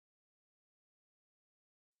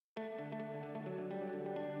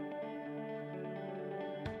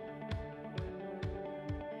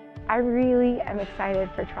I really am excited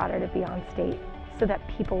for Trotter to be on state so that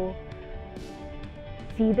people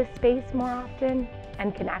see the space more often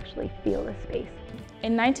and can actually feel the space.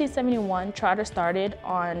 In 1971, Trotter started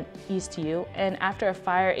on East U, and after a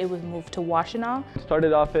fire, it was moved to Washtenaw. It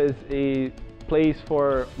started off as a place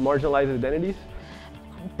for marginalized identities.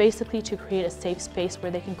 Basically to create a safe space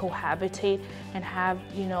where they can cohabitate and have,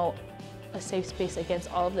 a safe space against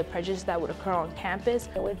all of the prejudice that would occur on campus.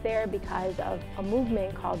 It was there because of a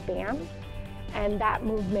movement called BAM, and that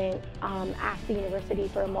movement asked the university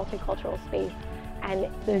for a multicultural space, and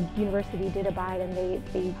the university did abide, and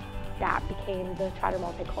that became the Trotter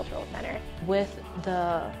Multicultural Center. With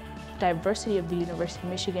the diversity of the University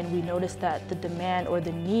of Michigan, we noticed that the demand or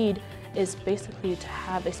the need is basically to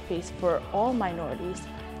have a space for all minorities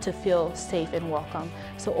to feel safe and welcome.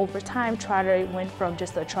 So over time, Trotter went from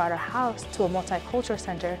just a Trotter house to a multicultural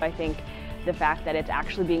center. I think the fact that it's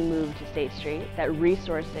actually being moved to State Street, that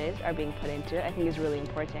resources are being put into it, I think is really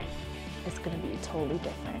important. It's going to be totally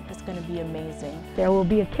different. It's going to be amazing. There will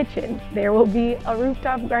be a kitchen, there will be a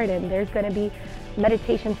rooftop garden, there's going to be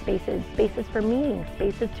meditation spaces, spaces for meetings,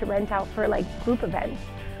 spaces to rent out for group events,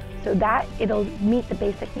 so that it'll meet the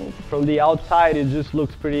basic needs. From the outside, it just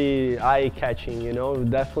looks pretty eye-catching,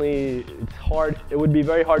 Definitely, it's hard. It would be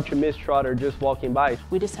very hard to miss Trotter just walking by.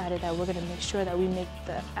 We decided that we're going to make sure that we make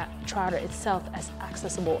the Trotter itself as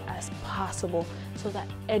accessible as possible so that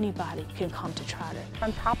anybody can come to Trotter.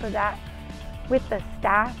 On top of that, with the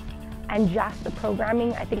staff and just the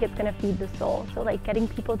programming, I think it's going to feed the soul. So getting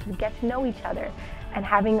people to get to know each other and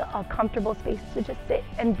having a comfortable space to just sit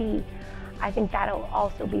and be, I think that'll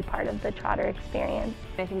also be part of the Trotter experience.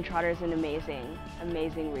 I think Trotter is an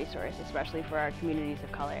amazing resource, especially for our communities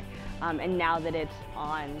of color. And now that it's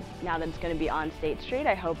going to be on State Street,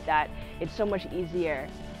 I hope that it's so much easier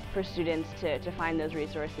for students to find those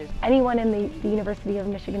resources. Anyone in the University of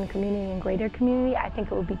Michigan community and greater community, I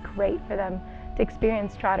think it would be great for them to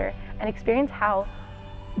experience Trotter and experience how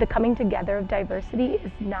the coming together of diversity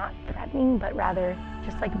is not threatening, but rather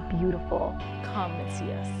just beautiful. Come and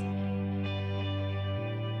see us.